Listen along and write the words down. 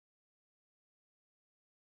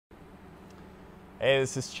Hey,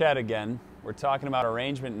 this is Chet again. We're talking about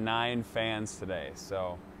Arrangement 9 fans today.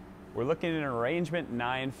 So we're looking at an Arrangement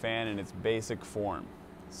 9 fan in its basic form.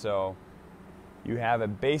 So you have a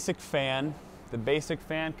basic fan. The basic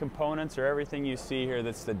fan components are everything you see here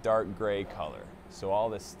that's the dark gray color. So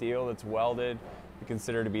all the steel that's welded, we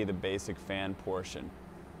consider to be the basic fan portion.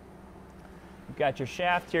 You've got your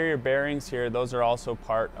shaft here, your bearings here. Those are also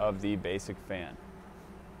part of the basic fan.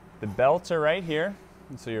 The belts are right here.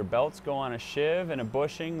 And so your belts go on a sheave and a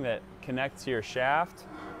bushing that connects to your shaft,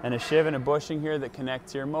 and a sheave and a bushing here that connect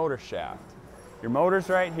to your motor shaft. Your motor's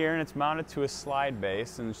right here and it's mounted to a slide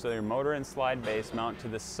base, and so your motor and slide base mount to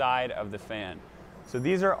the side of the fan. So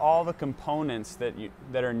these are all the components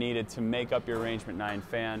that are needed to make up your Arrangement 9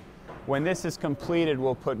 fan. When this is completed,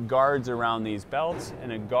 we'll put guards around these belts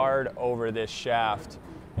and a guard over this shaft,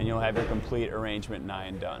 and you'll have your complete Arrangement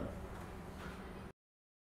 9 done.